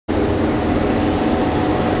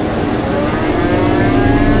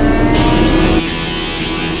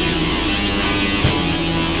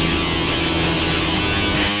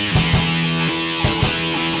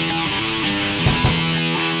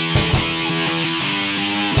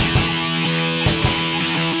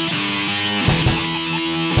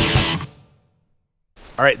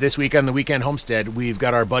All right, this week on the Weekend Homestead, we've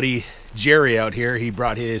got our buddy Jerry out here. He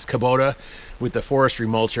brought his Kubota with the Forestry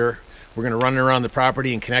Mulcher. We're going to run around the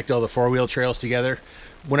property and connect all the four-wheel trails together.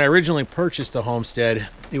 When I originally purchased the homestead,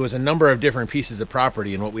 it was a number of different pieces of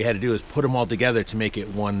property, and what we had to do is put them all together to make it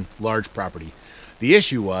one large property. The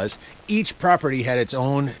issue was each property had its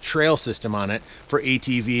own trail system on it for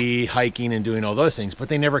ATV, hiking, and doing all those things, but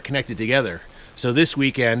they never connected together. So this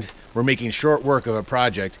weekend, we're making short work of a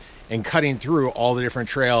project and cutting through all the different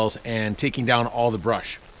trails and taking down all the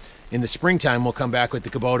brush. In the springtime, we'll come back with the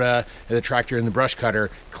Kubota, the tractor, and the brush cutter,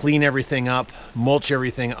 clean everything up, mulch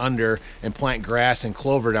everything under, and plant grass and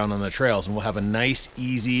clover down on the trails. And we'll have a nice,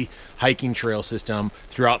 easy hiking trail system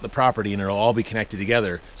throughout the property, and it'll all be connected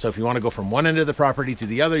together. So if you want to go from one end of the property to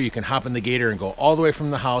the other, you can hop in the gator and go all the way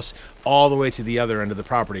from the house, all the way to the other end of the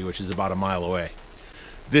property, which is about a mile away.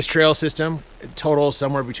 This trail system totals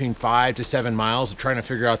somewhere between 5 to 7 miles. I'm trying to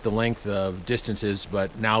figure out the length of distances,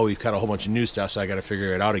 but now we've cut a whole bunch of new stuff, so I got to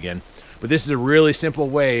figure it out again. But this is a really simple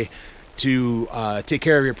way to take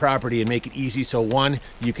care of your property and make it easy. So one,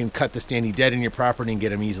 you can cut the standing dead in your property and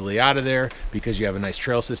get them easily out of there because you have a nice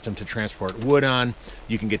trail system to transport wood on.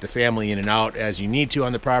 You can get the family in and out as you need to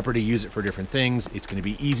on the property, use it for different things. It's going to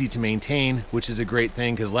be easy to maintain, which is a great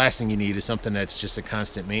thing because last thing you need is something that's just a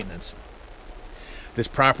constant maintenance. This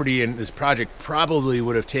property and this project probably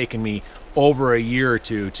would have taken me over a year or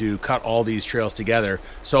two to cut all these trails together.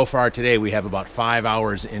 So far today, we have about 5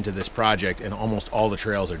 hours into this project and almost all the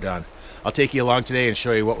trails are done. I'll take you along today and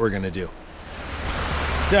show you what we're gonna do.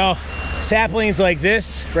 So saplings like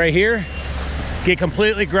this right here get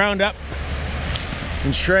completely ground up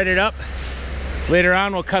and shredded up. Later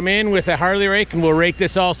on, we'll come in with a Harley rake and we'll rake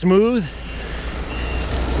this all smooth.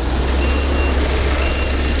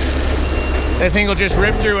 That thing will just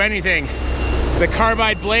rip through anything. The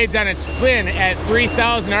carbide blades on its spin at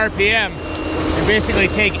 3,000 RPM and basically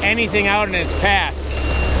take anything out in its path.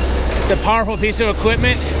 It's a powerful piece of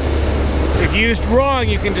equipment. If used wrong,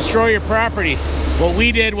 you can destroy your property. What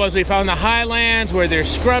we did was we found the highlands where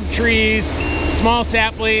there's scrub trees, small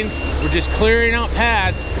saplings. We're just clearing out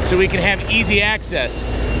paths so we can have easy access.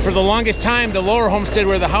 For the longest time, the lower homestead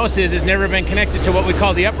where the house is has never been connected to what we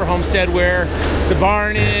call the upper homestead where the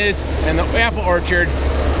barn is and the apple orchard.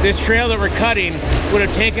 This trail that we're cutting would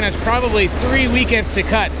have taken us probably 3 weekends to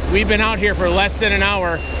cut. We've been out here for less than an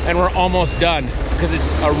hour and we're almost done because it's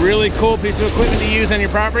a really cool piece of equipment to use on your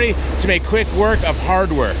property to make quick work of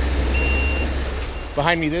hard work.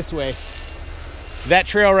 Behind me this way, that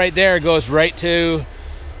trail right there goes right to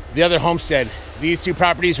the other homestead. These two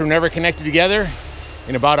properties were never connected together.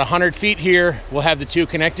 In about 100 feet here, we'll have the two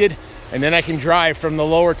connected, and then I can drive from the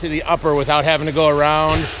lower to the upper without having to go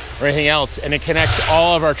around or anything else, and it connects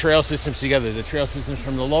all of our trail systems together. The trail systems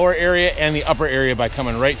from the lower area and the upper area by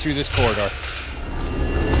coming right through this corridor.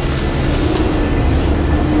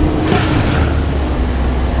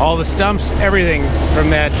 All the stumps, everything from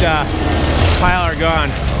that pile are gone.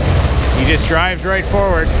 He just drives right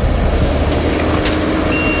forward.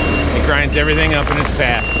 It grinds everything up in its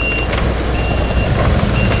path.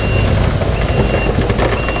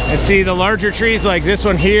 And see, the larger trees like this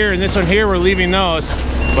one here and this one here, we're leaving those.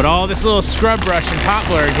 But all this little scrub brush and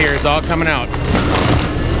poplar in here is all coming out.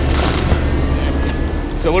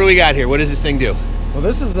 So what do we got here? What does this thing do? Well,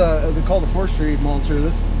 this is they call the Forestry Mulcher.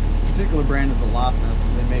 This particular brand is a Loftness.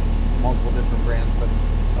 They make multiple different brands,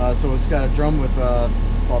 but so it's got a drum with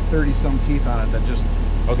about 30 some teeth on it that just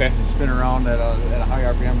spin around at a high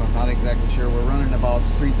RPM. I'm not exactly sure. We're running about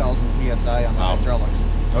 3,000 PSI on the hydraulics.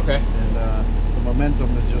 Okay. And the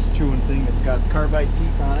momentum is just chewing thing. It's got carbide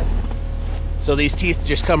teeth on it. So these teeth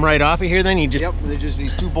just come right off of here then? You just... Yep, they're just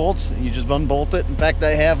these two bolts. You just unbolt it. In fact,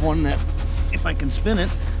 I have one that, if I can spin it,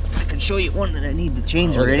 I can show you one that I need to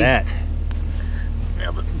change already. Look at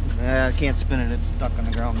that. I can't spin it. It's stuck on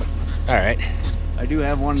the ground. But all right. I do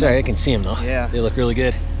have one. Sorry, I can see them though. Yeah. They look really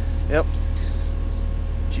good. Yep.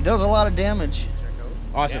 She does a lot of damage.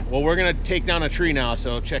 Awesome. Yeah. Well, we're going to take down a tree now,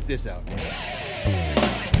 so check this out.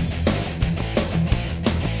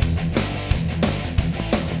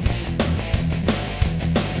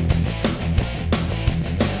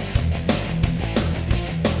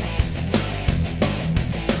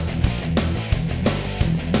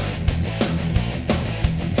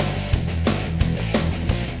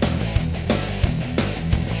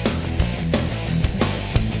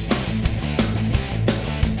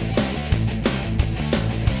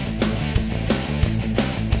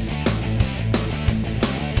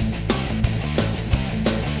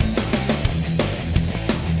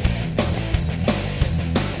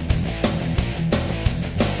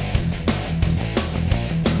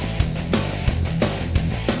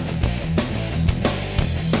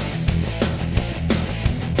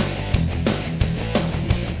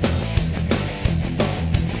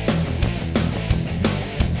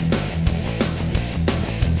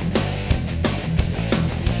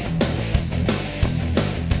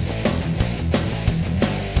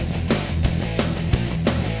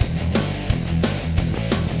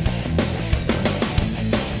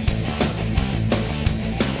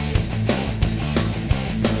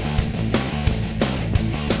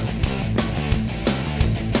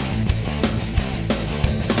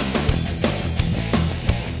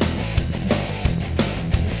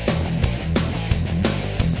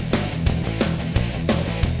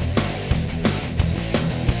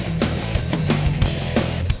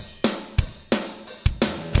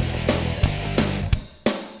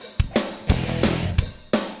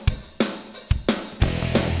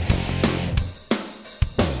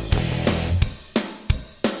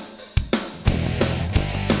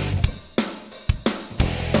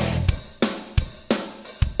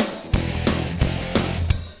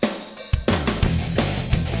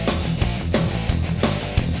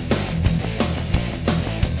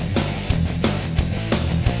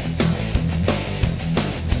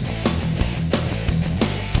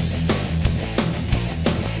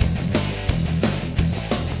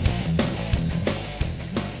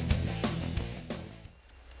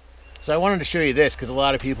 So I wanted to show you this because a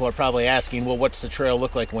lot of people are probably asking, well, what's the trail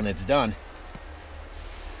look like when it's done?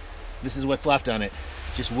 This is what's left on it.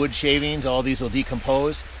 Just wood shavings. All these will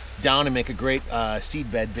decompose down and make a great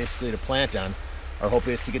seed bed basically to plant on. Our hope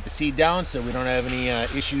is to get the seed down so we don't have any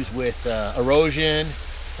issues with erosion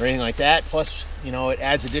or anything like that. Plus, you know, it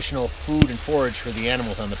adds additional food and forage for the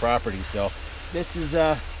animals on the property. So this is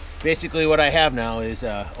basically what I have now is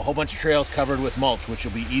a whole bunch of trails covered with mulch, which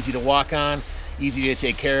will be easy to walk on, easy to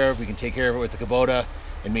take care of. We can take care of it with the Kubota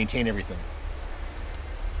and maintain everything.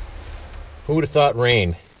 Who would have thought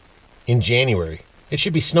rain in January? It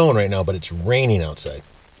should be snowing right now, but it's raining outside.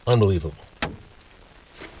 Unbelievable.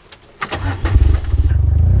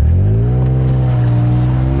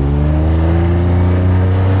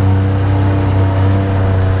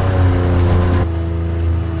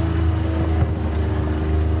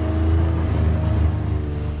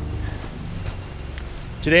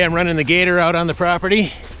 Today I'm running the Gator out on the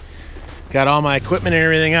property. Got all my equipment and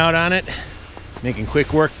everything out on it. Making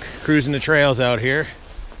quick work cruising the trails out here.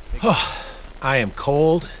 Oh, I am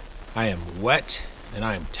cold, I am wet, and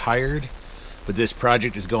I am tired, but this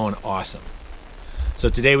project is going awesome. So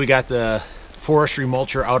today we got the Forestry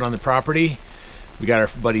Mulcher out on the property. We got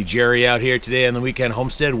our buddy Jerry out here today on the Weekend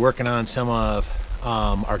Homestead working on some of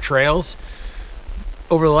our trails.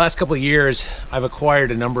 Over the last couple of years, I've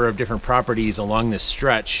acquired a number of different properties along this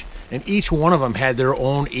stretch, and each one of them had their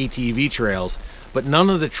own ATV trails, but none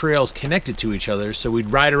of the trails connected to each other. So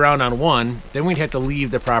we'd ride around on one, then we'd have to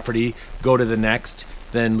leave the property, go to the next,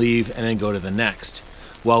 then leave, and then go to the next.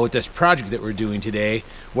 Well, with this project that we're doing today,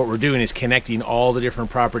 what we're doing is connecting all the different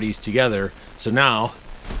properties together. So now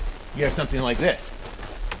you have something like this,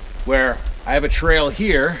 where I have a trail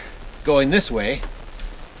here going this way,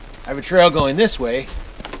 I have a trail going this way,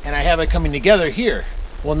 and I have it coming together here.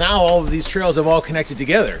 Well, now all of these trails have all connected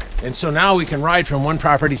together. And so now we can ride from one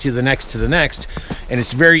property to the next, and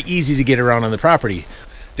it's very easy to get around on the property.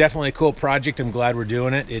 Definitely a cool project. I'm glad we're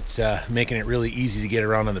doing it. It's making it really easy to get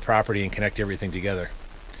around on the property and connect everything together.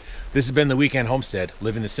 This has been the Weekend Homestead,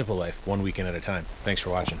 living the simple life, one weekend at a time. Thanks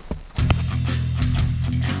for watching.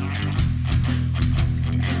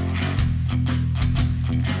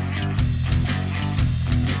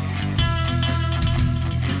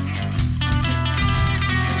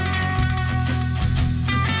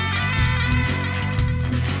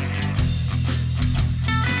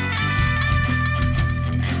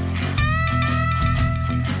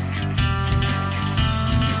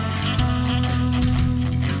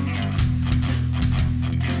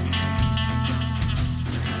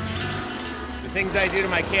 Things I do to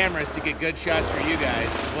my camera is to get good shots for you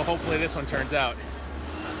guys. Well, hopefully this one turns out.